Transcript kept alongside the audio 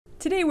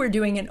Today we're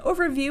doing an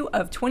overview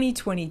of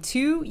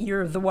 2022,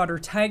 Year of the Water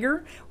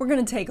Tiger. We're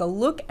going to take a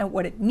look at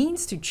what it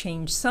means to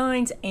change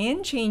signs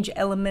and change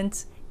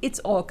elements. It's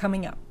all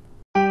coming up.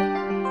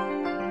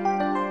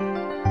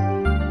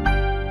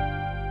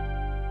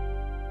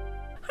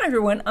 Hi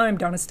everyone, I'm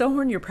Donna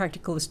Stellhorn, your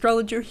practical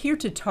astrologer, here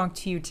to talk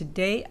to you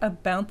today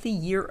about the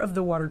Year of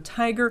the Water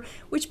Tiger,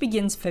 which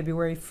begins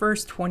February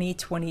 1st,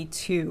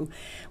 2022.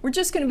 We're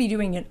just going to be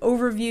doing an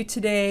overview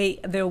today.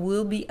 There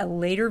will be a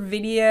later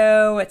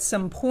video at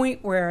some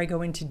point where I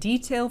go into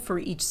detail for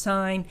each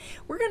sign.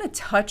 We're going to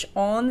touch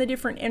on the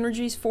different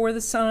energies for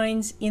the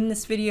signs in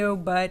this video,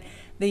 but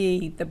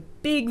the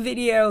big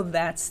video,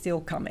 that's still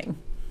coming.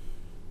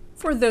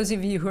 For those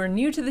of you who are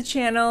new to the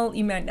channel,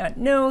 you might not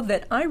know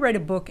that I write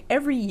a book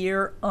every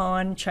year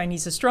on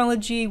Chinese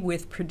astrology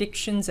with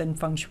predictions and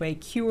feng shui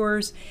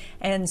cures,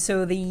 and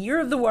so the Year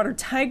of the Water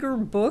Tiger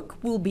book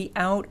will be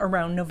out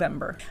around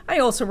November. I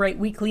also write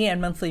weekly and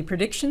monthly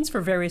predictions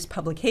for various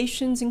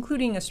publications,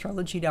 including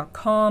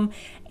astrology.com,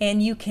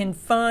 and you can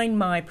find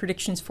my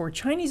predictions for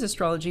Chinese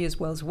astrology as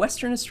well as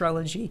Western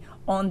astrology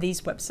on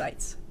these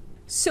websites.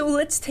 So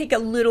let's take a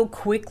little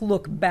quick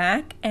look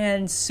back,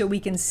 and so we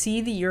can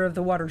see the Year of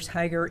the Water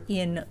Tiger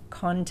in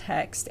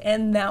context.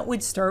 And that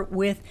would start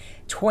with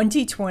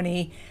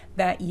 2020,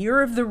 that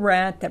year of the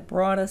rat that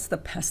brought us the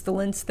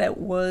pestilence that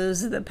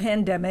was the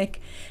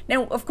pandemic.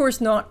 Now, of course,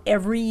 not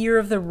every year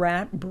of the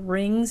rat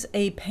brings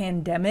a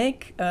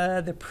pandemic.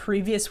 The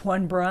previous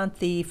one brought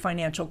the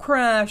financial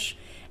crash,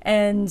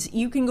 and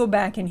you can go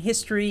back in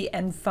history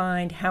and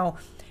find how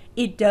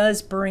it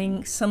does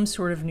bring some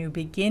sort of new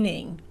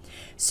beginning.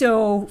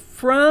 So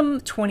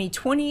from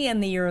 2020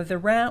 and the Year of the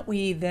Rat,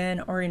 we then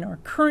are in our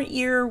current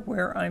year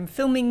where I'm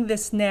filming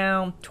this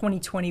now,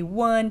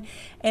 2021,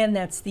 and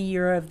that's the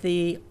Year of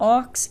the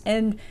Ox.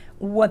 And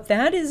what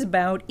that is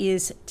about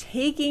is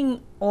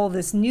taking all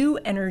this new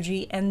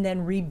energy and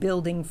then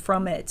rebuilding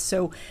from it.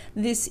 So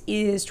this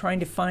is trying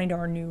to find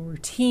our new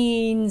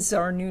routines,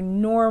 our new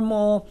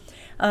normal.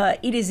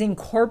 It is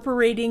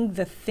incorporating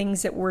the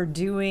things that we're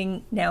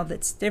doing now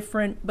that's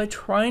different, but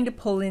trying to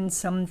pull in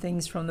some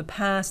things from the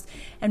past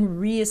and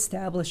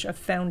reestablish a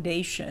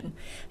foundation.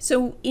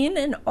 So in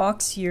an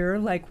ox year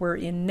like we're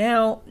in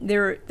now,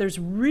 there's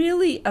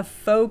really a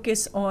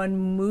focus on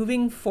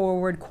moving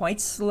forward quite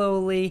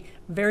slowly,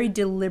 very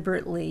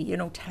deliberately,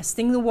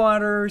 testing the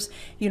waters,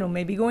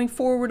 maybe going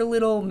forward a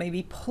little,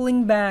 maybe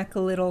pulling back a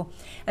little.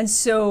 And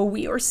so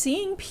we are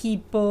seeing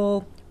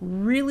people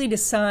really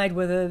decide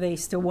whether they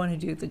still want to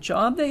do the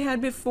job they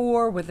had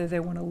before, whether they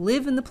want to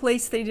live in the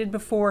place they did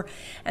before.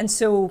 And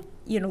so,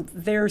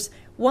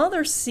 while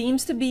there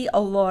seems to be a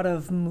lot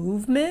of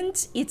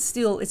movement,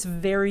 it's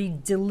very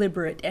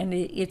deliberate, and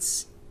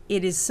it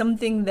is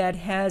something that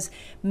has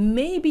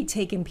maybe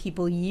taken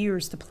people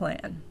years to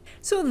plan.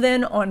 So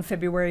then on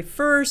February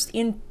 1st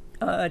in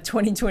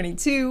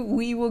 2022,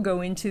 we will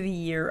go into the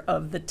Year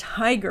of the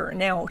Tiger.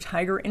 Now,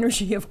 tiger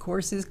energy, of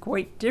course, is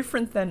quite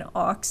different than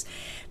ox.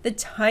 The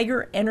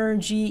tiger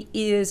energy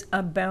is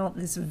about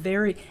this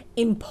very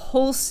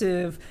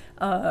impulsive,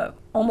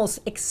 almost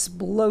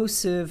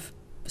explosive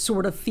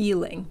sort of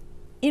feeling.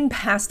 In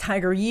past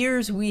tiger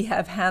years, we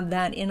have had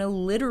that in a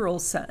literal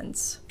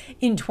sense.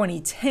 In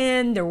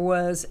 2010, there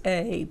was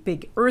a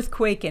big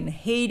earthquake in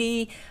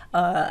Haiti.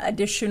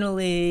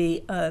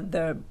 Additionally,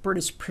 the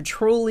British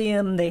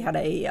Petroleum, they had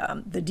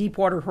the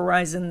Deepwater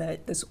Horizon,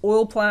 this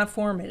oil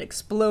platform, it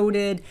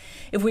exploded.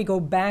 If we go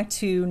back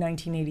to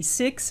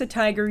 1986, a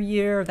tiger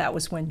year, that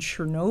was when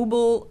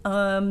Chernobyl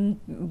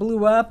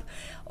blew up.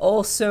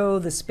 Also,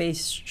 the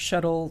Space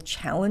Shuttle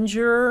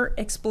Challenger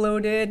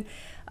exploded.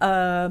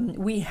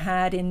 We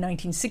had in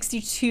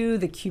 1962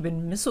 the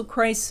Cuban Missile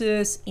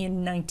Crisis.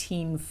 In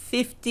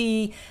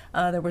 1950,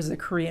 there was the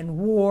Korean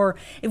War.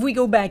 If we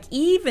go back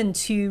even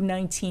to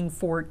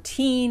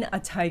 1914, a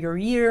tiger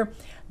year,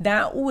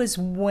 that was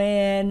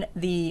when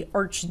the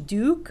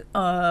Archduke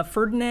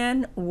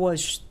Ferdinand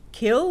was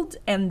killed,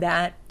 and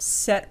that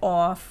set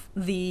off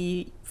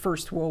the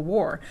First World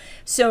War.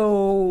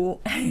 So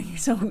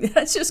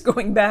that's just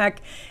going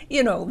back,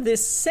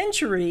 this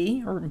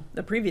century or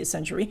the previous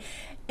century.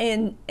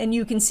 And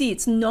you can see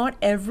it's not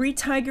every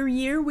tiger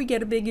year we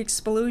get a big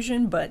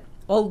explosion, but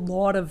a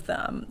lot of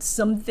them,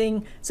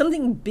 something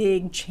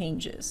big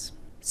changes.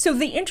 So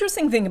the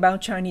interesting thing about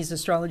Chinese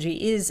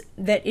astrology is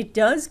that it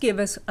does give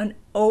us an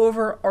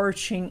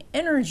overarching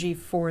energy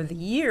for the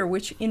year,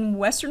 which in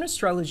Western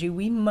astrology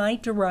we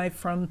might derive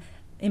from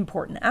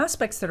important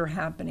aspects that are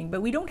happening,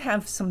 but we don't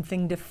have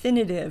something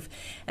definitive.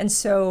 And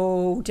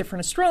so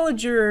different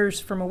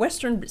astrologers from a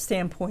Western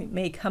standpoint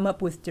may come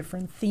up with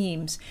different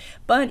themes.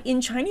 But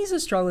in Chinese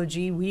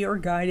astrology, we are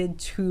guided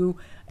to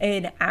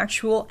an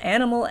actual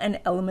animal and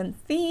element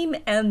theme,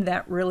 and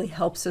that really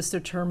helps us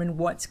determine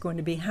what's going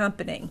to be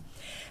happening.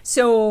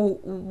 So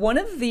one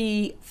of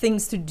the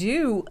things to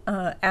do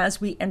as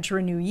we enter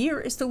a new year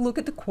is to look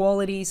at the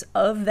qualities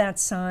of that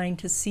sign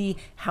to see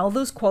how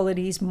those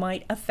qualities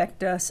might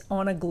affect us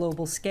on a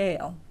global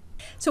scale.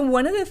 So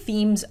one of the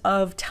themes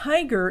of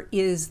Tiger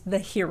is the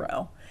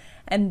hero.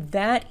 and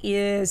that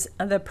is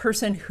the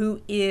person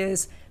who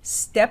is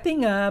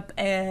stepping up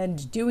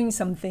and doing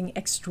something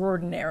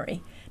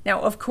extraordinary. Now,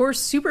 of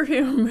course,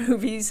 superhero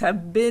movies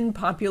have been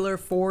popular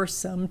for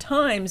some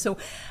time, so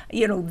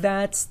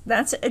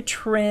that's a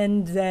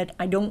trend that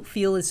I don't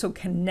feel is so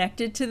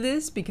connected to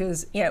this,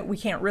 because we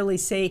can't really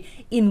say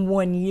in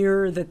 1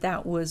 year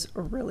that was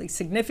a really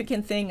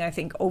significant thing. I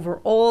think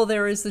overall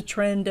there is the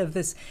trend of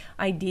this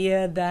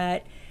idea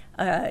that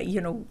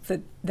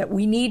that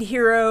we need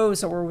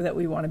heroes, or that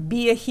we want to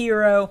be a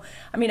hero.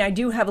 I mean, I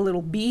do have a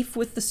little beef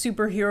with the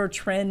superhero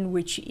trend,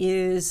 which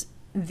is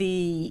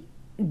the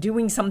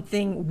doing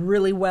something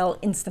really well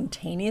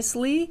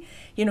instantaneously.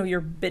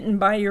 You're bitten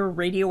by your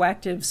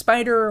radioactive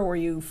spider, or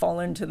you fall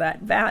into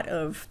that vat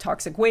of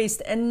toxic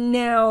waste, and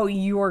now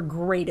you're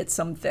great at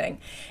something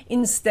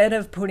instead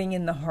of putting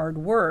in the hard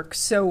work.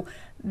 So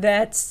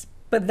that's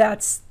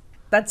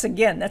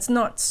again, that's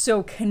not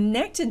so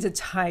connected to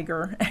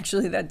tiger.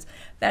 Actually,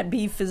 that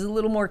beef is a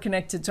little more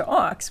connected to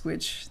ox,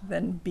 which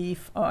then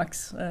beef,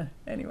 ox,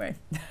 anyway.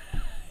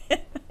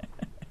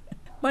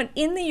 But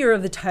in the year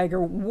of the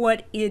tiger,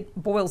 what it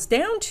boils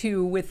down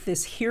to with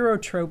this hero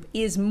trope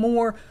is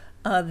more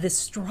this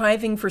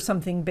striving for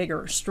something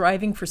bigger,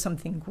 striving for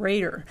something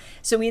greater.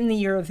 So in the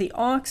year of the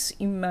ox,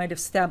 you might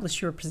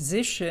establish your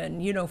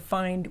position,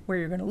 find where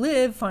you're going to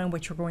live, find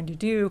what you're going to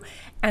do,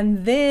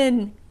 and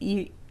then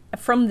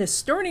from this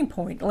starting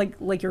point,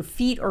 like your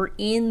feet are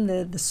in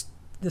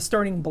the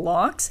starting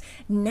blocks,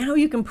 now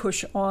you can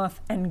push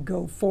off and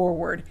go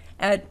forward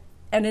at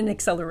an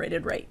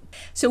accelerated rate.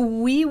 So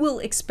we will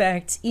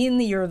expect in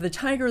the year of the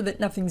tiger that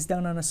nothing's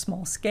done on a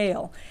small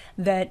scale,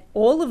 that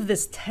all of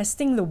this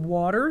testing the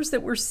waters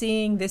that we're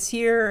seeing this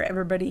year,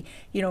 everybody,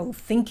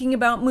 thinking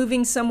about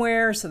moving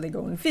somewhere, so they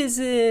go and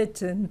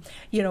visit, and,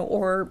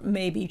 or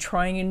maybe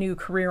trying a new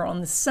career on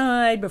the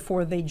side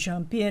before they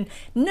jump in.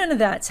 None of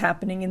that's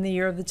happening in the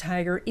year of the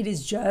tiger. It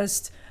is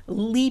just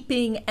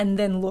leaping and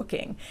then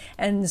looking.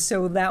 And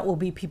so that will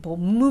be people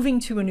moving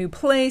to a new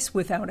place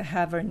without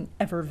having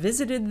ever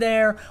visited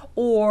there,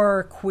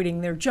 or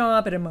quitting their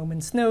job at a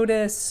moment's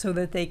notice so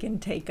that they can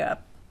take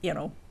up,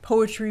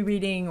 poetry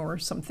reading or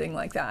something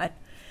like that.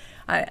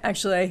 I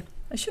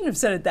shouldn't have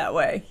said it that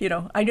way.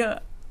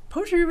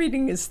 Poetry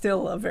reading is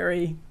still a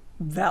very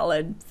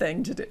valid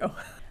thing to do.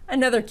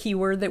 Another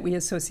keyword that we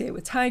associate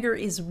with tiger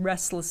is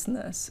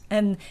restlessness.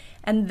 And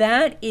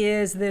that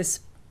is this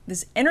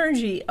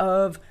energy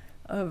of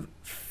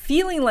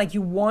feeling like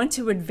you want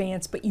to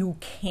advance, but you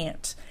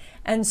can't.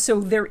 And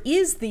so there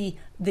is the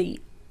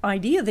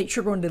idea that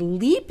you're going to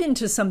leap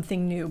into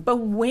something new, but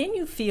when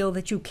you feel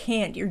that you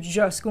can't, you're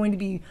just going to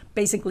be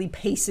basically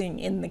pacing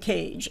in the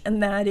cage.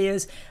 And that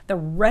is the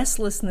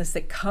restlessness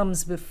that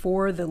comes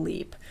before the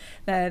leap,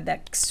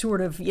 that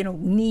sort of,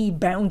 knee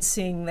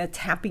bouncing, that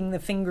tapping the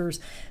fingers.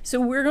 So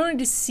we're going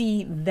to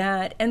see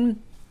that.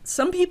 And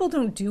some people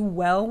don't do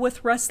well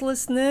with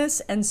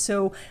restlessness, and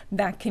so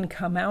that can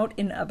come out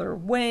in other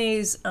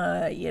ways,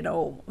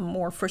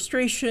 more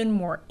frustration,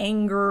 more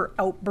anger,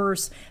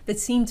 outbursts that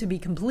seem to be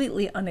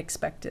completely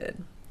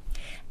unexpected.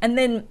 And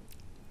then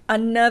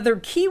another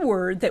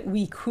keyword that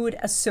we could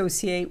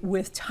associate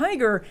with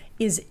tiger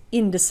is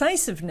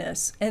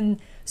indecisiveness. And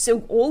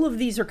so all of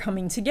these are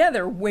coming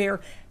together,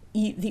 where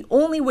the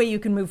only way you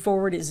can move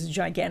forward is a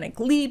gigantic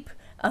leap.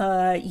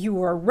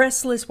 You are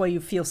restless while you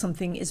feel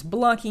something is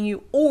blocking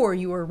you, or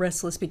you are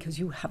restless because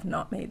you have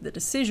not made the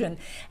decision.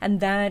 And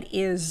that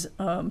is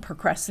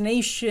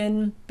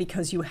procrastination,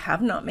 because you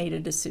have not made a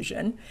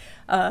decision.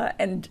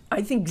 And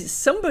I think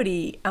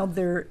somebody out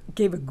there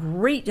gave a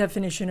great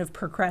definition of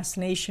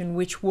procrastination,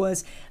 which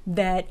was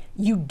that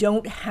you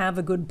don't have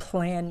a good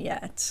plan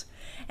yet.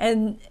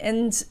 And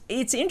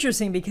it's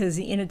interesting because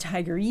in a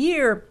tiger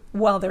year,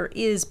 while there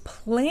is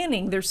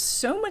planning, there's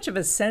so much of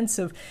a sense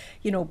of,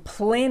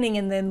 planning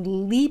and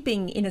then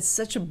leaping in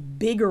such a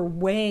bigger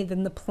way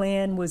than the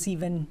plan was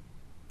even,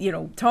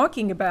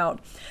 talking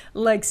about.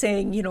 Like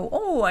saying,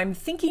 oh, I'm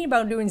thinking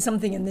about doing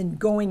something, and then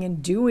going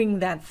and doing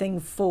that thing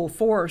full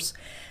force.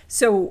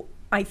 So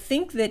I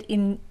think that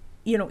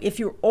if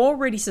you're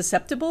already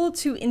susceptible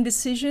to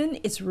indecision,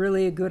 it's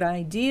really a good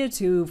idea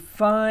to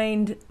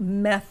find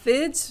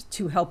methods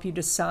to help you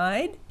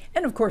decide.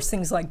 And of course,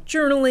 things like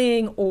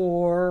journaling,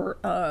 or,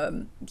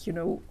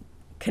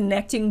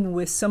 connecting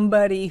with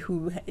somebody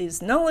who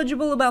is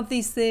knowledgeable about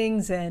these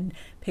things and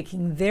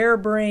picking their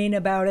brain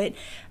about it,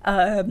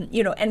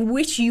 and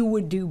which you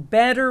would do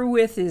better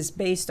with is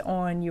based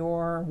on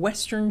your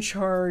Western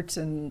chart,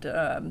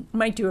 and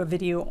might do a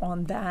video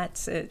on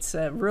that. It's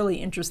a really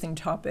interesting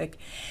topic.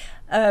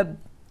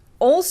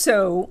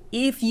 Also,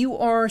 if you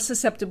are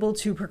susceptible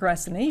to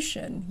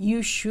procrastination,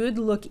 you should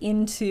look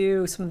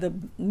into some of the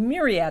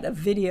myriad of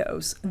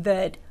videos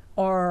that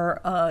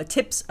are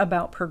tips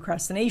about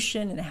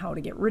procrastination and how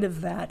to get rid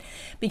of that,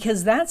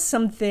 because that's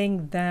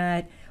something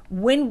that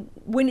when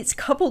it's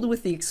coupled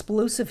with the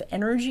explosive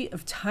energy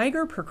of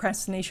tiger,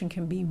 procrastination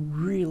can be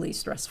really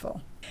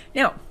stressful.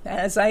 Now,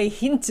 as I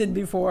hinted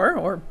before,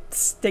 or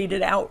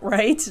stated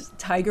outright,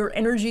 tiger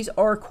energies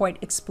are quite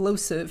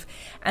explosive.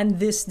 And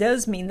this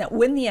does mean that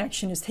when the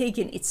action is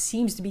taken, it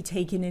seems to be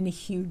taken in a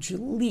huge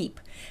leap.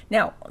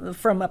 Now,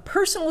 from a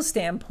personal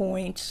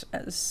standpoint,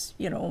 as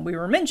you know, we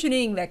were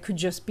mentioning, that could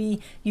just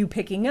be you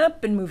picking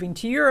up and moving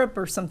to Europe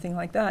or something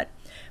like that.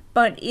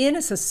 But in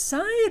a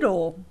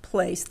societal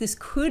place, this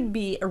could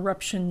be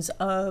eruptions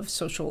of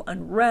social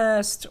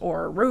unrest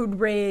or road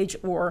rage,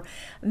 or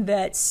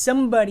that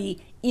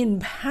somebody in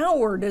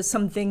power does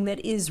something that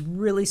is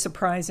really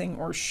surprising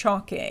or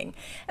shocking.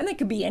 And that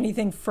could be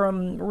anything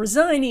from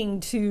resigning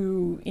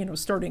to,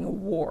 starting a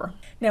war.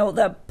 Now,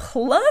 the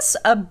plus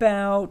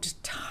about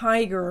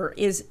tiger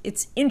is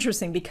it's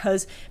interesting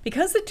because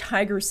the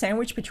tiger is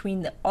sandwiched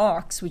between the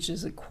ox, which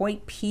is a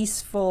quite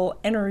peaceful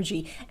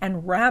energy,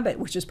 and rabbit,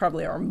 which is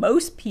probably our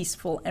most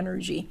peaceful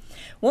energy.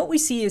 What we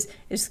see is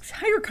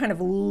tiger kind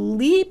of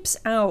leaps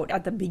out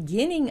at the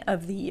beginning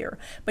of the year,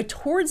 but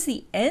towards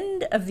the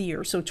end of the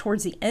year, so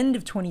towards the end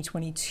of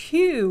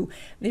 2022,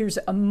 there's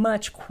a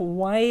much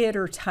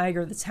quieter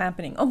tiger that's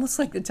happening, almost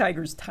like the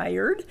tiger's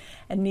tired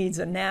and needs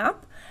a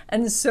nap.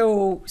 And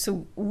so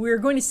we're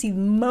going to see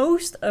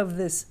most of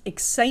this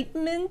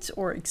excitement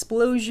or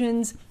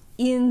explosions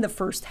in the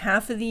first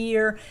half of the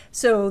year.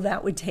 So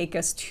that would take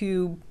us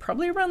to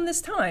probably around this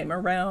time,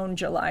 around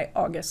July,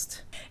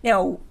 August.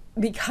 Now,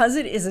 because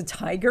it is a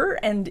tiger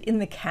and in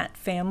the cat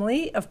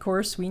family, of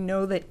course, we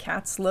know that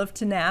cats love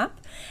to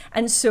nap.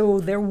 And so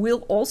there will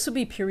also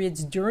be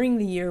periods during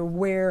the year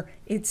where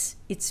it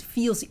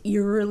feels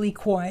eerily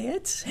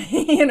quiet,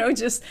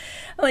 just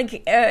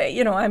like,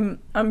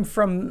 I'm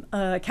from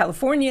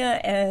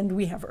California, and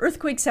we have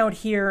earthquakes out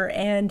here,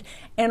 and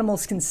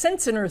animals can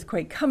sense an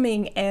earthquake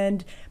coming.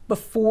 And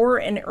before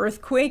an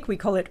earthquake, we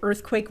call it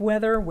earthquake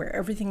weather, where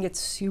everything gets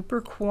super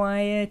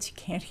quiet. You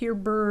can't hear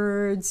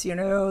birds,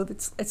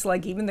 it's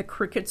like even the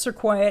crickets are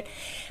quiet.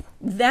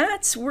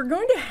 We're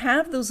going to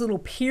have those little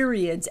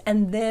periods,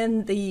 and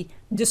then the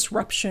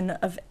disruption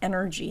of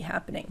energy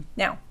happening.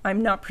 Now,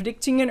 I'm not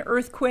predicting an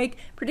earthquake.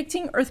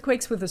 Predicting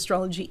earthquakes with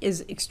astrology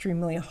is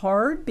extremely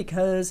hard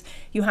because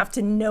you have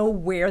to know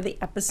where the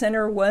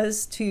epicenter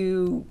was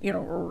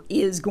or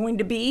is going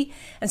to be.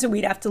 And so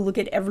we'd have to look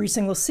at every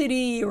single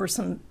city or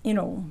some,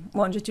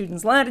 longitudes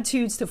and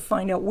latitudes to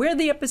find out where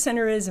the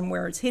epicenter is and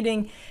where it's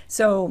hitting.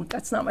 So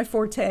that's not my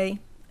forte.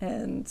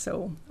 And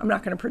so I'm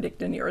not going to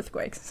predict any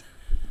earthquakes.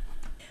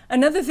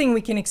 Another thing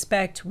we can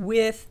expect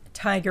with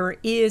tiger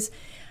is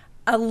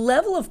a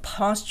level of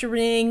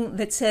posturing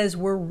that says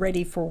we're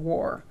ready for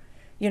war.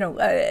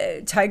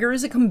 Tiger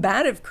is a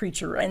combative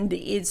creature, and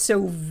it's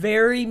so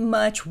very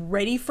much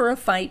ready for a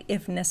fight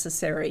if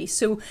necessary.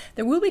 So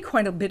there will be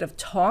quite a bit of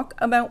talk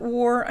about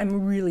war.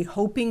 I'm really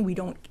hoping we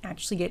don't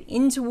actually get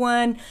into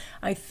one.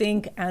 I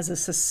think as a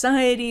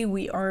society,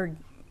 we are,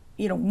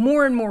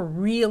 more and more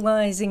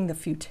realizing the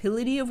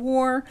futility of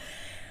war.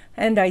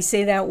 And I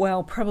say that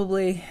while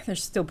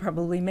there's still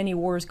probably many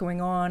wars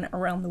going on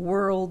around the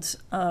world,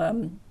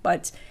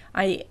 but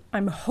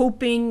I'm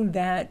hoping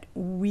that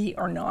we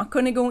are not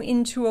going to go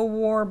into a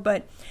war.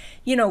 But,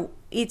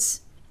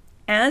 it's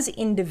as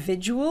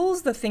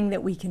individuals, the thing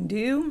that we can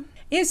do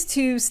is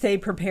to stay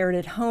prepared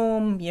at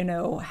home,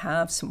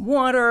 have some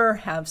water,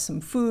 have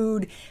some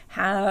food,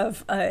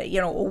 have,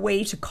 a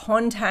way to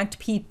contact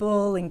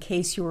people in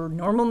case your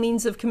normal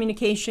means of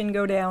communication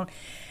go down.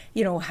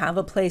 Have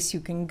a place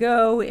you can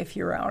go if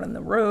you're out on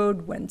the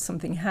road when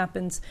something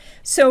happens.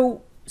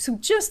 So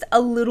just a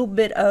little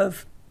bit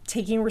of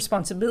taking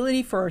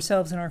responsibility for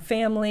ourselves and our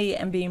family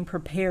and being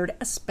prepared,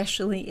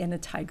 especially in a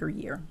tiger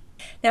year.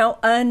 Now,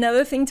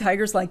 another thing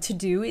tigers like to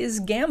do is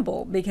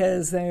gamble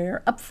because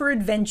they're up for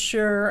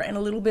adventure, and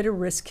a little bit of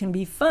risk can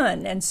be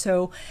fun. And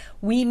so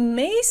we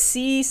may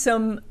see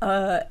some,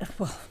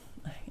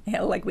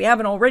 like we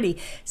haven't already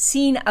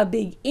seen a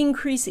big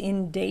increase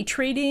in day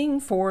trading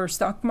for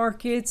stock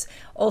markets,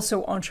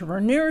 also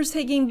entrepreneurs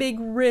taking big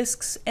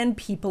risks, and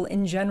people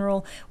in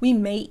general. We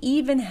may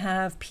even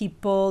have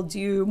people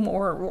do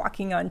more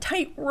walking on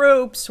tight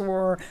ropes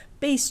or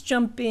base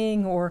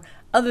jumping or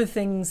other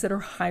things that are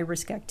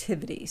high-risk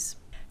activities.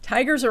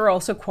 Tigers are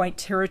also quite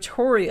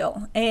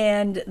territorial,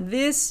 and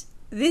this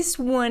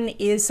one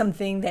is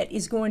something that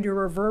is going to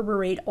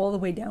reverberate all the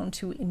way down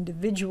to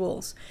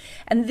individuals.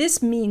 And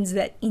this means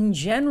that in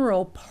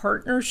general,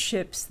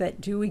 partnerships that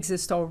do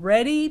exist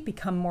already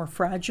become more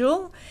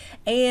fragile,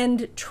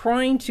 and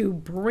trying to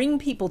bring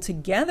people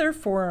together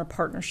for a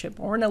partnership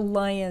or an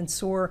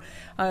alliance or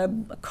a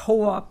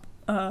co-op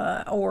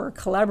or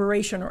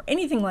collaboration or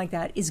anything like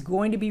that is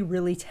going to be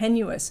really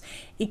tenuous.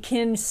 It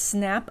can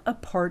snap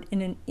apart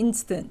in an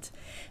instant.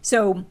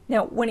 So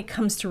now when it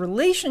comes to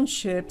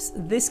relationships,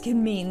 this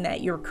can mean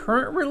that your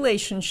current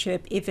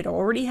relationship, if it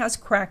already has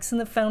cracks in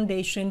the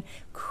foundation,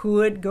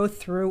 could go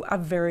through a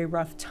very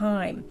rough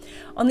time.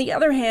 On the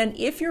other hand,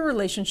 if your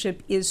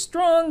relationship is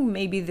strong,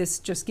 maybe this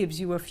just gives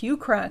you a few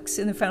cracks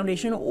in the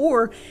foundation,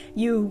 or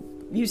you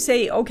you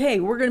say, okay,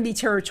 we're going to be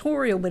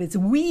territorial, but it's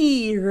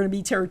we are going to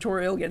be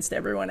territorial against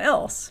everyone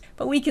else.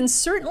 But we can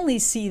certainly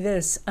see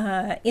this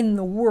in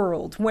the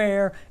world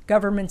where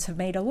governments have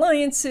made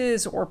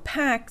alliances or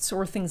pacts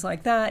or things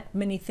like that.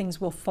 Many things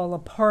will fall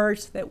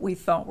apart that we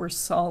thought were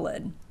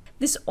solid.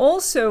 This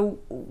also,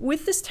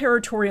 with this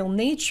territorial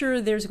nature,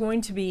 there's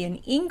going to be an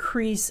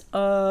increase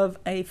of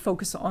a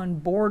focus on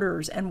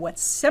borders and what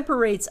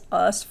separates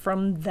us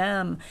from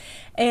them.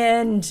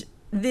 And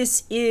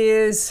this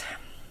is,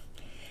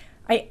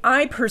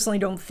 I personally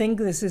don't think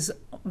this is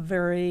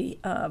very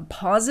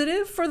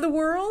positive for the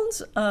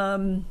world.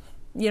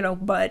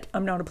 But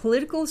I'm not a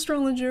political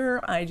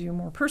astrologer. I do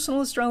more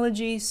personal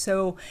astrology.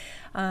 So,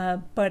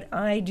 but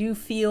I do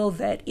feel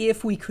that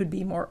if we could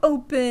be more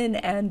open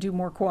and do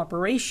more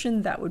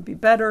cooperation, that would be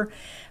better.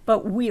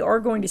 But we are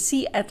going to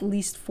see, at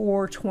least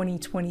for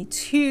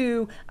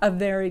 2022, a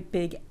very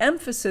big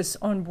emphasis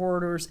on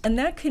borders. And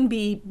that can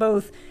be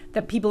both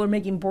that people are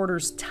making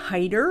borders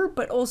tighter,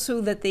 but also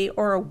that they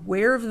are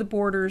aware of the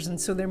borders. And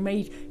so they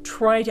may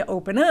try to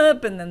open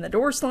up and then the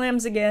door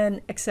slams again,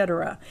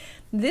 etc.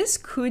 This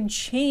could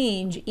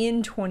change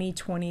in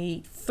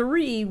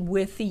 2023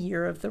 with the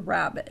year of the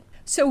rabbit.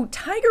 So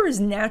tiger is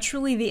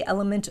naturally the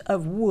element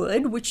of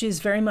wood, which is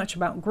very much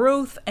about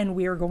growth, and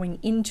we are going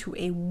into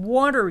a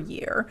water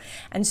year.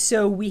 And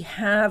so we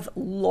have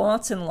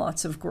lots and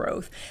lots of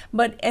growth.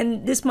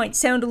 And this might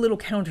sound a little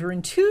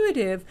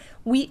counterintuitive,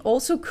 we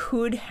also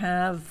could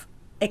have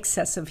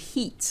excessive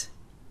heat.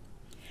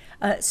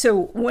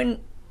 So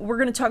when we're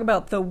going to talk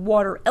about the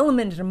water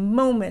element in a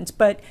moment,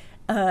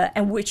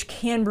 and which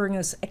can bring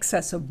us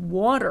excessive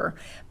water.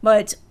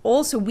 But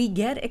also we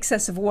get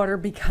excessive water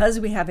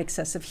because we have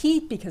excessive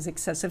heat, because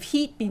excessive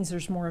heat means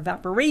there's more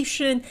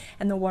evaporation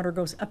and the water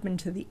goes up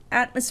into the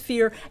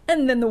atmosphere,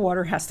 and then the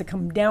water has to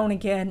come down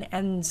again,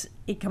 and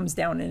it comes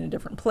down in a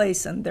different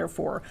place, and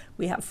therefore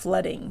we have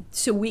flooding.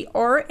 So we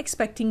are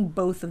expecting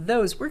both of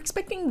those. We're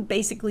expecting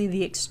basically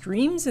the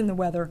extremes in the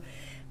weather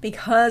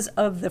because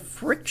of the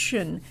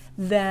friction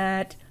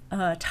that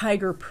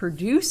tiger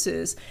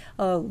produces.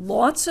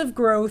 Lots of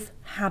growth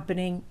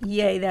happening.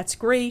 Yay, that's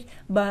great.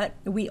 But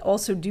we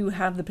also do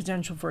have the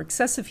potential for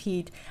excessive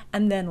heat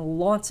and then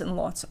lots and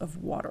lots of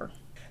water.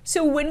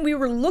 So when we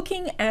were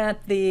looking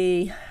at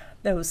the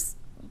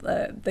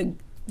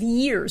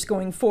years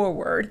going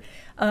forward,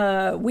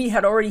 we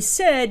had already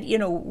said,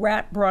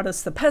 rat brought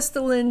us the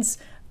pestilence,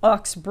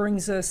 ox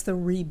brings us the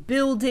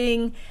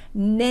rebuilding.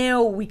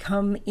 Now we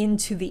come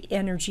into the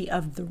energy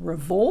of the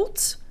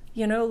revolt.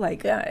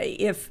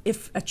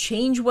 If a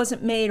change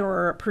wasn't made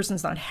or a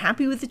person's not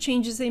happy with the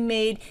changes they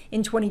made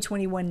in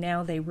 2021,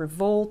 now they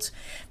revolt.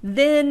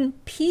 Then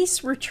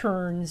peace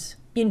returns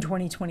in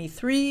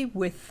 2023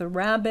 with the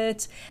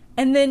rabbit.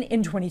 And then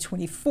in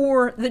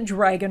 2024, the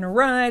dragon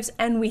arrives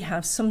and we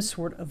have some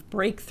sort of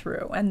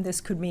breakthrough. And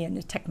this could mean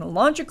a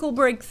technological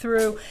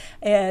breakthrough.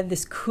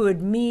 This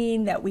could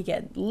mean that we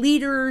get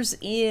leaders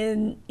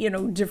in,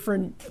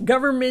 different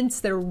governments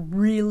that are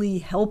really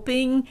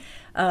helping,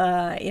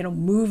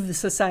 move the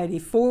society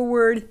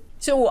forward.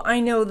 So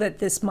I know that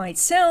this might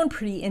sound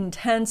pretty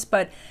intense,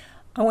 but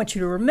I want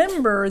you to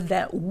remember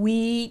that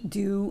we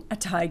do a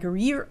tiger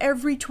year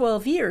every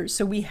 12 years.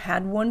 So we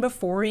had one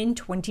before in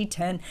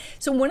 2010.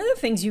 So one of the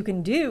things you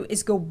can do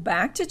is go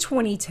back to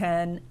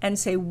 2010 and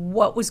say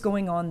what was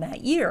going on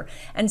that year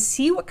and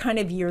see what kind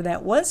of year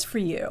that was for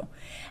you.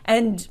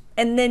 And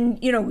then,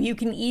 you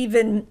can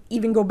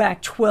even go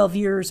back 12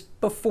 years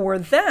before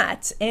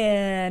that.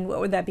 And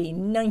what would that be?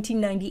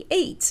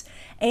 1998.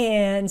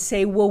 And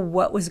say, well,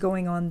 what was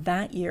going on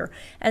that year?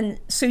 And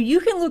so you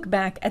can look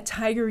back at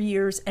tiger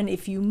years, and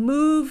if you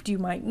moved, you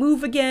might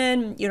move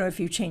again. If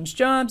you change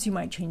jobs, you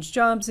might change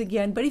jobs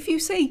again. But if you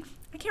say,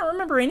 I can't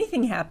remember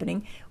anything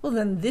happening, well,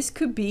 then this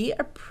could be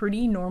a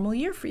pretty normal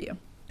year for you.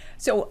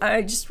 So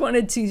I just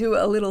wanted to do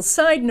a little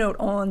side note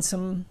on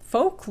some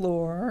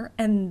folklore,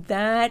 and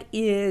that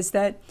is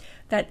that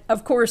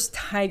of course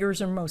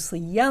tigers are mostly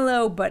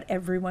yellow, but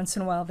every once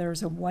in a while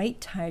there's a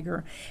white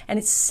tiger. And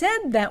it's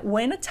said that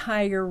when a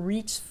tiger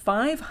reached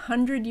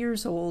 500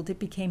 years old, it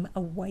became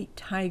a white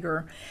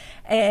tiger.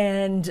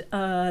 And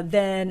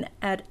then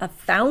at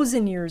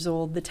 1,000 years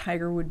old, the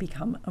tiger would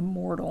become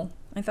immortal.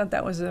 I thought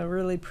that was a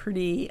really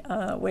pretty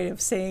way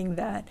of saying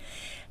that.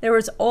 There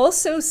was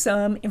also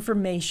some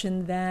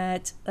information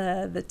that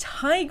the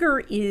tiger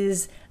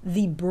is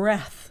the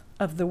breath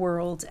of the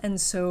world, and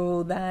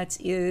so that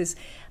is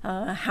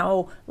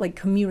how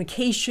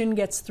communication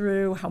gets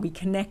through, how we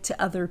connect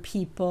to other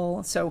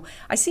people. So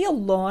I see a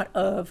lot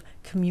of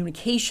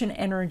communication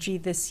energy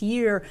this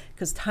year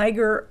because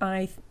tiger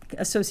I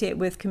associate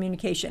with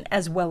communication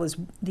as well as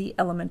the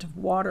element of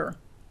water.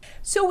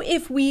 So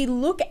if we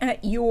look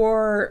at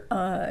your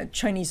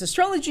Chinese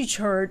astrology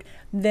chart,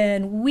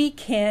 then we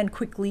can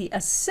quickly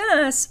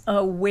assess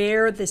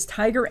where this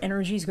tiger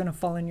energy is going to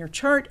fall in your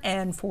chart.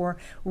 And for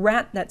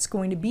rat, that's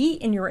going to be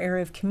in your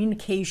area of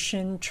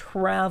communication,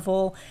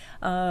 travel,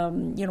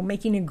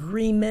 making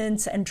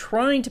agreements and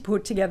trying to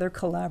put together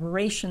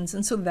collaborations.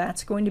 And so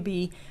that's going to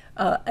be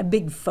a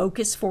big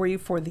focus for you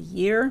for the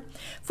year.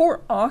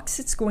 For Ox,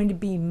 it's going to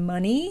be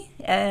money,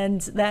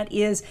 and that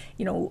is,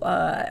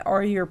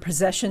 are your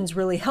possessions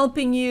really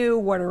helping you?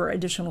 What are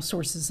additional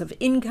sources of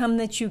income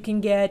that you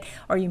can get?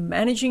 Are you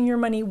managing your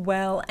money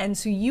well? And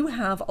so you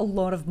have a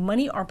lot of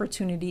money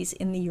opportunities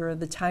in the year of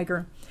the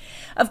Tiger.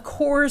 Of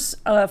course,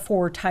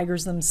 for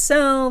tigers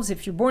themselves,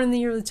 if you're born in the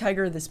year of the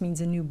Tiger, this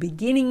means a new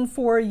beginning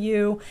for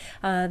you.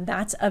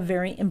 That's a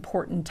very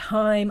important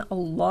time. A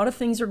lot of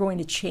things are going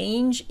to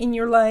change in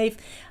your life.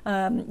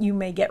 You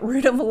may get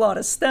rid of a lot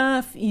of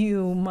stuff.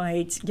 You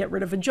might get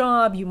rid of a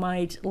job. You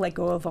might let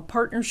go of a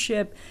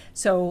partnership.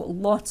 So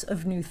lots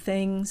of new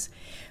things.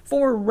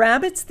 For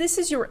rabbits, this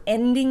is your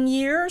ending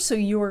year. So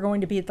you are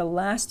going to be at the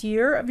last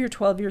year of your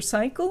 12-year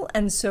cycle.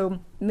 And so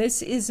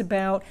this is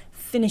about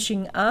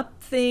finishing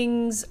up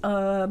things,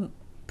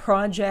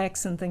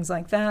 projects and things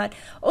like that.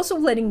 Also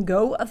letting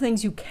go of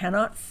things you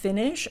cannot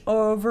finish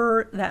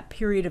over that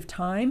period of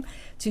time,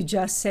 to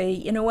just say,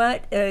 you know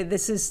what,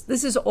 this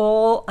is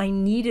all I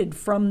needed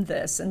from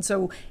this. And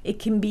so it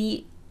can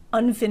be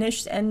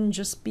unfinished and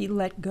just be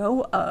let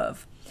go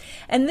of.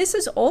 And this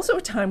is also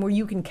a time where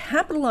you can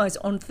capitalize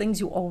on things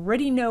you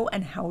already know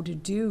and how to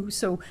do.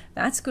 So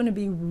that's going to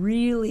be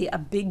really a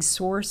big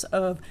source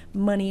of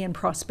money and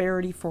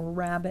prosperity for a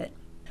rabbit.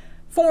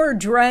 For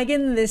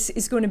Dragon, this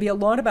is going to be a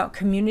lot about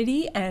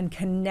community and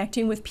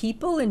connecting with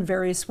people in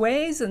various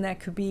ways, and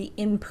that could be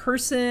in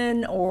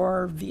person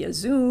or via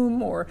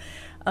Zoom or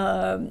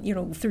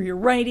through your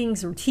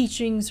writings or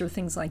teachings or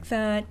things like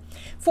that.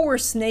 For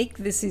Snake,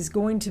 this is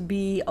going to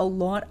be a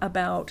lot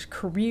about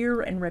career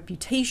and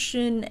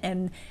reputation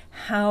and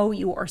how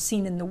you are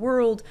seen in the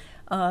world.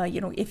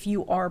 If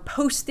you are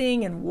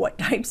posting and what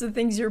types of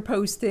things you're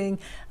posting,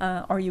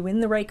 are you in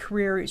the right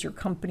career? Is your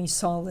company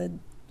solid?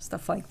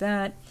 Stuff like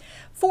that.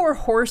 For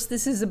Horse,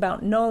 this is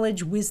about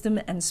knowledge, wisdom,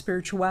 and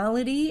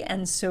spirituality.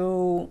 And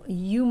so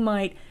you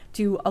might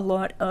do a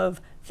lot of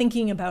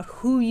thinking about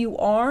who you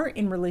are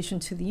in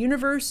relation to the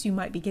universe. You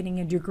might be getting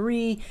a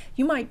degree.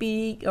 You might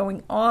be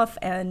going off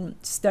and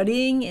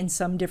studying in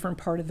some different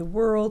part of the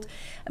world.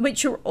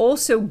 But you're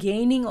also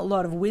gaining a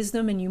lot of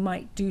wisdom, and you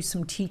might do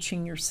some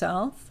teaching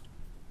yourself.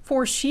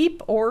 For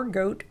Sheep or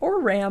Goat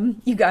or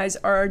Ram, you guys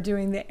are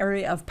doing the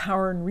area of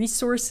power and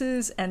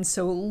resources, and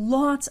so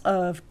lots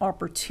of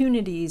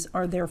opportunities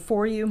are there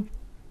for you.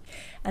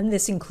 And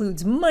this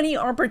includes money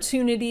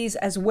opportunities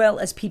as well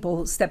as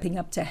people stepping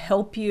up to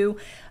help you.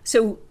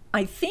 So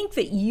I think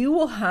that you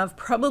will have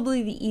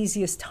probably the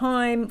easiest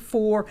time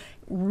for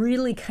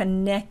really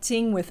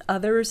connecting with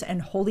others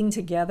and holding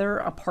together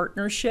a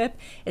partnership.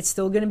 It's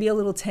still going to be a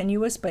little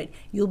tenuous, but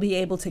you'll be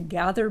able to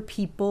gather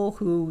people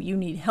who you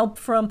need help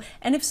from.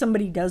 And if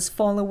somebody does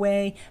fall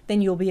away,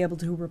 then you'll be able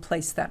to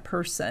replace that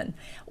person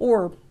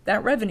or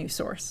that revenue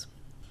source.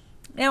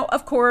 Now,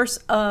 of course,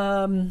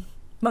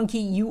 Monkey,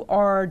 you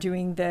are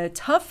doing the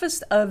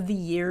toughest of the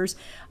years.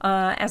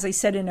 As I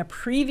said in a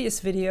previous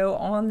video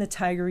on the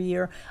Tiger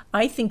year,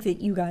 I think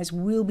that you guys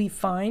will be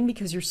fine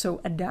because you're so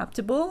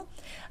adaptable.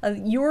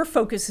 Your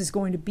focus is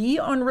going to be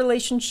on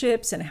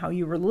relationships and how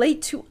you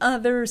relate to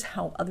others,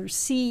 how others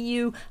see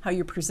you, how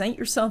you present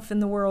yourself in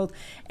the world.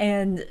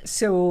 And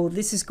so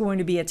this is going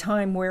to be a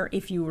time where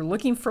if you were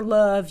looking for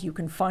love, you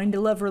can find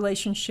a love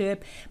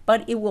relationship,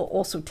 but it will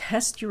also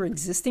test your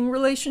existing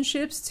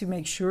relationships to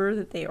make sure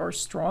that they are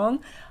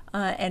strong.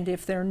 And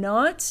if they're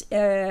not,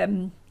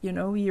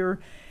 you're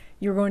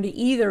going to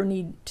either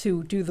need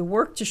to do the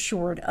work to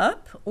shore it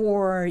up,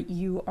 or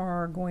you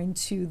are going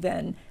to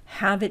then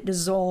have it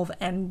dissolve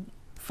and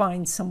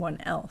find someone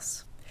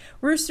else.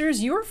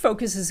 Roosters, your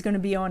focus is going to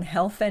be on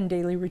health and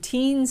daily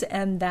routines,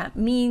 and that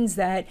means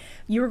that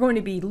you're going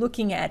to be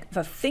looking at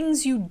the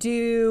things you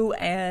do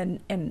and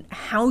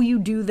how you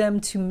do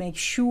them to make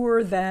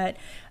sure that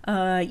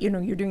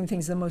you're doing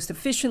things the most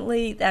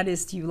efficiently. That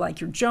is, do you like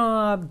your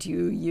job? Do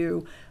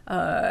you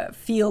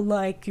feel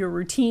like your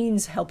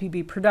routines help you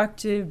be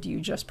productive? Do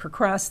you just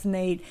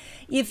procrastinate?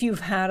 If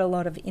you've had a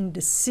lot of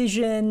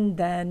indecision,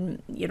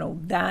 then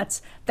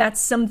that's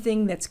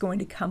something that's going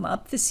to come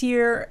up this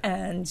year,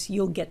 and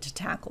you'll get to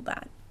tackle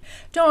that.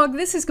 Dog,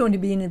 this is going to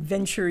be an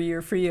adventure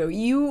year for you.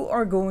 You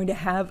are going to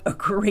have a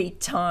great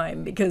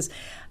time because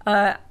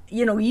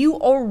you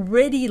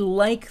already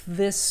like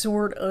this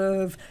sort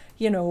of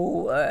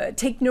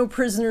take no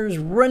prisoners,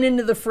 run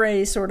into the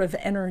fray sort of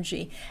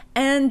energy.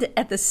 And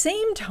at the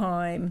same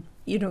time,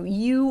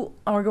 you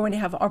are going to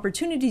have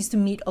opportunities to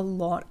meet a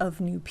lot of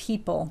new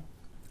people.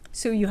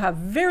 So you have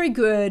very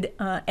good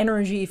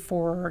energy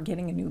for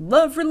getting a new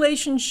love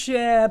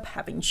relationship,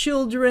 having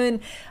children,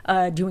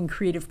 doing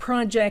creative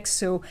projects.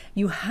 So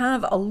you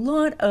have a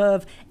lot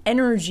of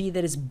energy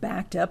that is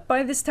backed up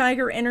by this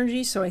Tiger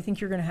energy. So I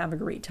think you're going to have a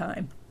great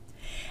time.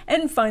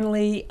 And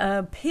finally,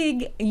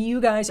 Pig,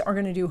 you guys are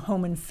going to do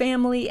home and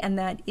family, and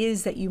that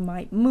is that you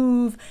might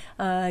move.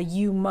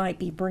 You might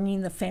be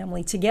bringing the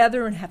family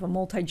together and have a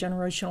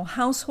multi-generational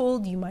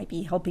household. You might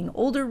be helping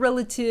older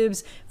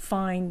relatives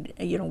find,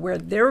 where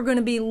they're going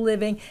to be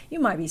living. You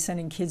might be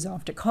sending kids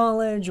off to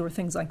college or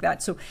things like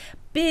that. So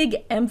big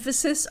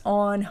emphasis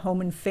on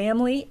home and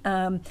family.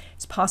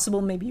 It's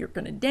possible maybe you're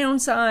going to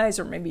downsize,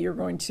 or maybe you're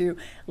going to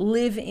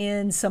live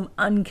in some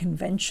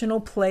unconventional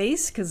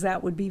place, because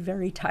that would be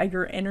very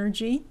tiger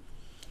energy.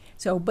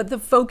 So, but the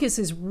focus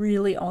is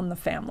really on the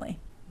family.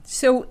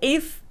 So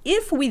if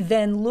we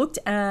then looked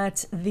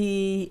at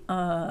the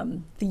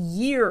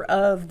year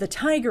of the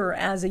tiger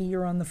as a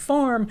year on the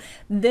farm,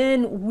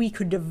 then we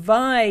could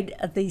divide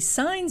the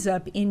signs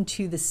up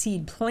into the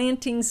seed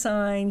planting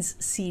signs,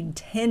 seed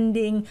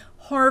tending,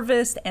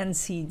 harvest, and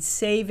seed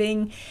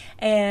saving.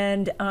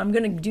 And I'm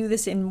going to do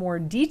this in more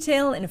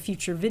detail in a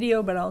future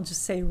video, but I'll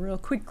just say real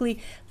quickly,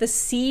 the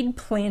seed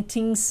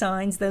planting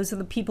signs, those are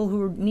the people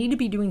who need to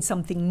be doing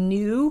something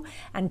new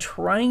and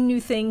trying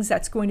new things.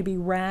 That's going to be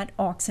rat,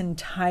 ox, and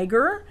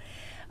tiger.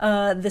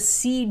 The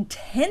seed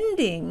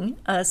tending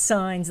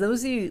signs,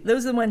 those are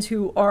the ones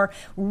who are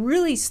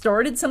really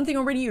started something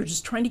already. You're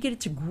just trying to get it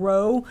to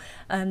grow,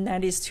 and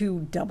that is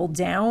to double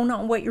down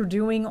on what you're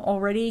doing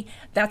already.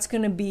 That's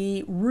going to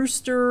be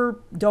rooster,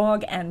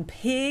 dog, and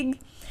pig.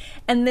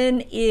 And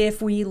then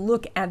if we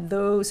look at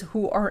those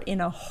who are in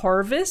a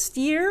harvest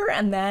year,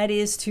 and that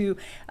is to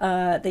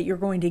that you're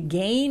going to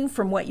gain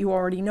from what you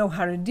already know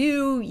how to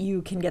do.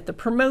 You can get the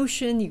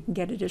promotion, you can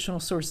get additional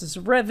sources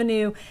of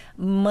revenue,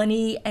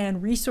 money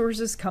and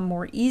resources come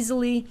more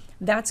easily.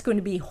 That's going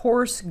to be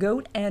horse,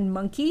 goat, and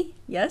monkey.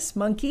 Yes,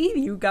 monkey,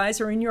 you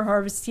guys are in your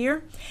harvest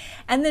year.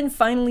 And then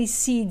finally,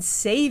 seed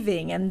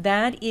saving, and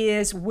that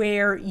is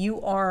where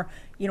you are,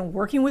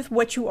 working with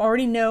what you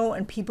already know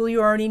and people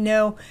you already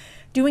know,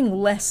 doing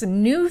less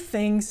new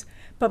things,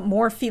 but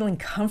more feeling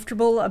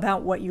comfortable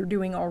about what you're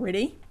doing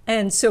already.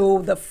 And so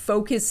the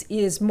focus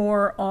is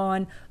more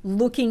on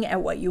looking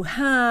at what you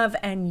have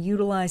and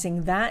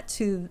utilizing that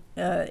to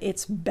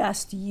its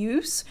best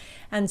use.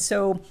 And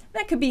so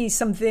that could be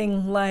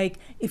something like,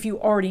 if you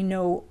already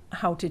know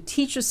how to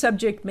teach a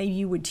subject, maybe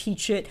you would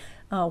teach it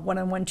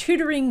one-on-one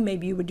tutoring,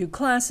 maybe you would do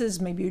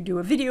classes, maybe you would do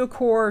a video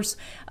course,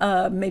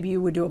 maybe you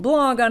would do a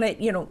blog on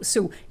it,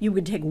 so you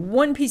would take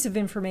one piece of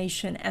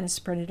information and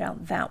spread it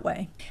out that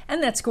way.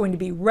 And that's going to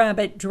be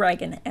rabbit,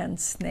 dragon, and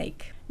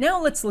snake. Now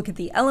let's look at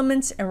the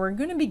elements, and we're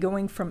going to be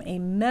going from a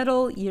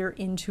metal year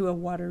into a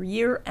water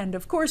year. And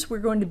of course, we're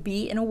going to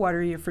be in a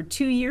water year for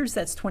 2 years.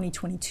 That's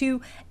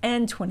 2022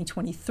 and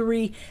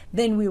 2023.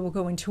 Then we will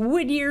go into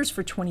wood years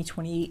for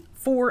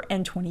 2024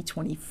 and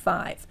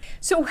 2025.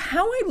 So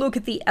how I look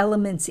at the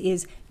elements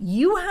is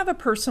you have a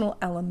personal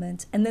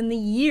element, and then the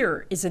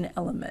year is an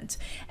element.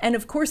 And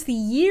of course, the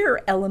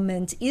year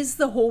element is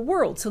the whole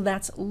world. So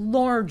that's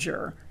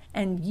larger,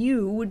 and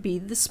you would be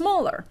the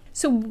smaller.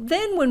 So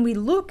then when we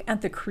look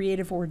at the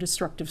creative or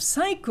destructive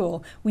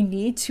cycle, we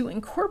need to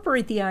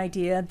incorporate the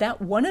idea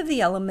that one of the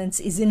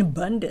elements is in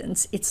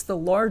abundance, it's the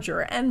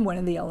larger, and one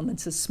of the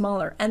elements is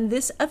smaller, and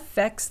this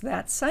affects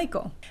that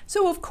cycle.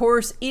 So of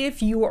course,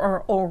 if you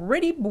are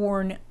already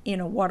born in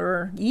a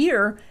water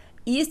year,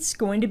 it's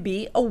going to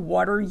be a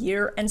water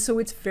year, and so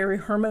it's very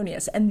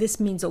harmonious. And this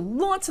means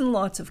lots and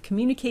lots of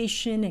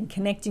communication and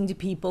connecting to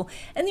people.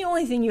 And the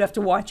only thing you have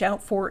to watch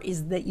out for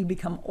is that you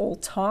become all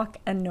talk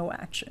and no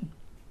action.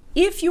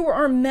 If you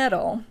are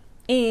metal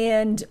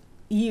and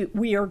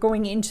we are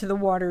going into the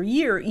water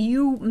year,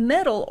 you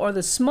metal or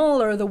the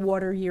smaller, the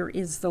water year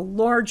is the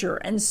larger.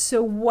 And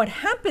so what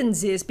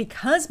happens is,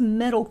 because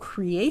metal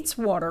creates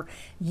water,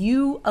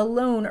 you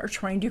alone are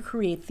trying to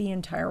create the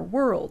entire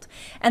world.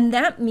 And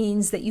that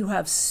means that you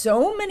have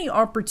so many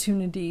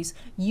opportunities,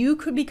 you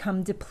could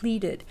become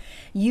depleted.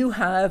 You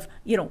have,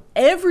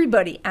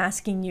 everybody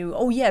asking you,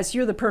 oh yes,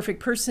 you're the perfect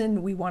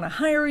person, we want to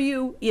hire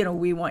you,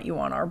 we want you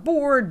on our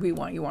board, we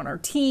want you on our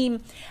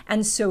team.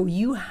 And so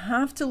you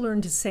have to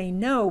learn to say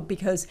no,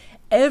 because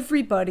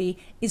everybody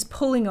is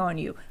pulling on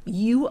you.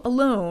 You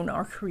alone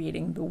are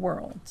creating the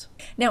world.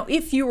 Now,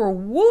 if you are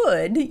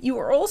wood, you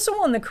are also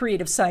on the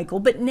creative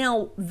cycle, but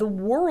now the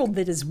world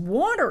that is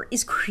water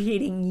is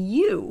creating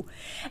you.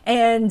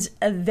 And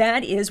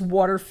that is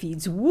water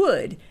feeds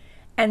wood.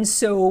 And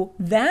so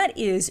that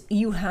is,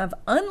 you have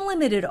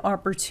unlimited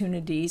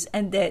opportunities,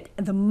 and that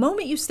the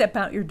moment you step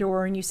out your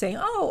door and you say,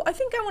 oh, I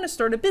think I want to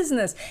start a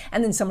business,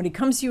 and then somebody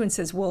comes to you and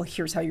says, well,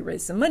 here's how you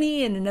raise some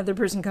money, and another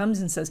person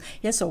comes and says,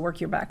 yes, I'll work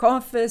your back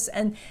office.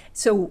 And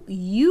so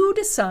you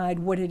decide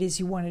what it is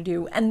you want to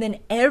do, and then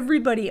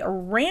everybody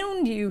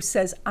around you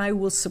says, I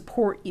will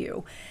support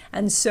you.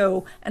 And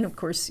so, and of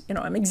course,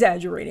 I'm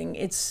exaggerating.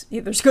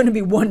 There's going to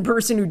be one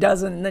person who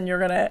doesn't, and then you're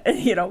going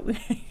to,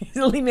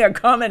 leave me a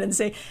comment and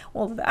say,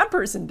 well, that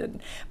person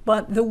didn't.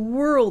 But the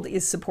world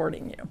is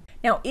supporting you.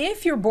 Now,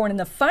 if you're born in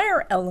the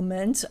fire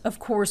element, of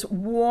course,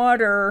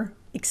 water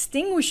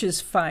extinguishes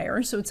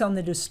fire, so it's on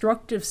the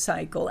destructive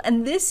cycle.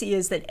 And this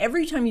is that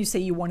every time you say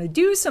you want to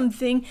do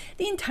something,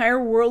 the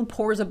entire world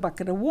pours a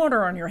bucket of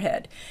water on your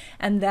head.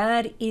 And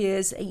that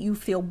is, you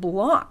feel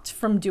blocked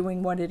from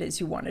doing what it is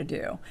you want to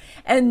do.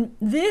 And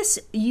this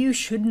you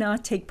should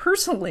not take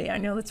personally. I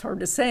know that's hard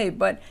to say,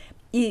 but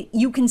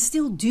you can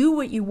still do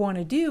what you want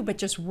to do, but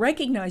just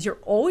recognize you're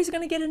always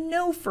going to get a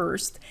no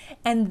first,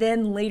 and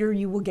then later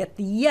you will get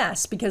the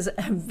yes, because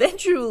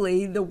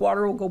eventually the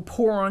water will go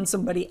pour on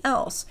somebody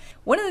else.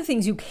 One of the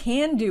things you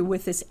can do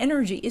with this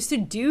energy is to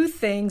do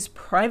things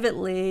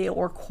privately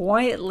or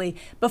quietly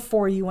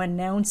before you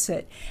announce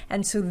it.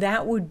 And so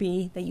that would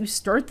be that you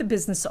start the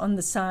business on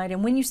the side,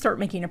 and when you start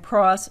making a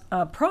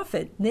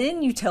profit,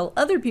 then you tell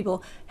other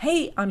people,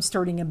 hey, I'm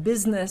starting a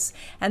business.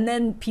 And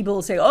then people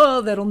will say,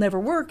 oh, that'll never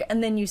work.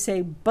 And then you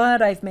say,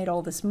 but I've made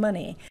all this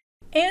money.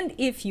 And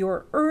if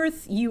you're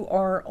Earth, you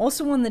are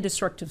also on the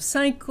destructive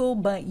cycle,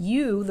 but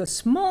you, the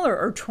smaller,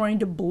 are trying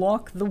to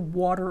block the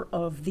water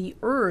of the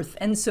Earth.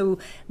 And so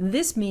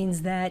this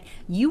means that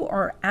you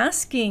are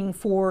asking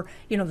for,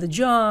 the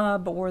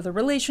job or the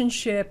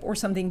relationship or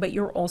something, but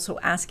you're also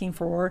asking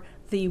for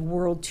the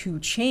world to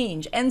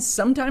change. And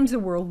sometimes the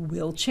world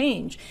will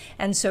change.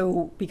 And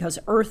so because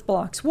Earth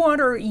blocks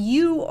water,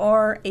 you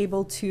are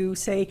able to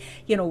say,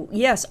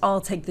 yes,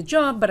 I'll take the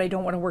job, but I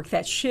don't want to work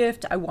that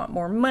shift. I want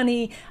more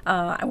money.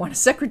 I want a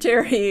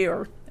secretary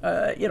or,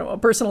 a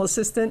personal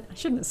assistant. I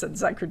shouldn't have said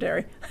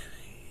secretary.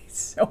 It's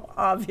so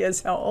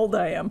obvious how old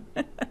I am.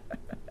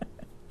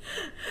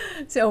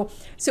 So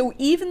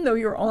even though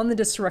you're on the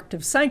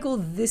destructive cycle,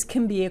 this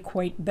can be a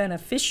quite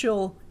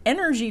beneficial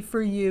energy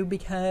for you,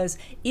 because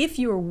if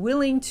you're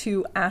willing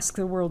to ask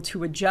the world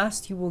to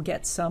adjust, you will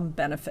get some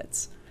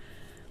benefits.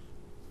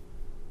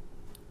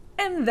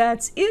 And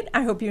that's it.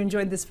 I hope you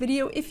enjoyed this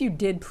video. If you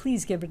did,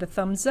 please give it a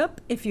thumbs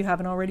up. If you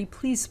haven't already,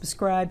 please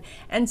subscribe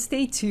and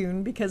stay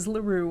tuned, because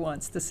LaRue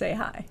wants to say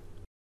hi.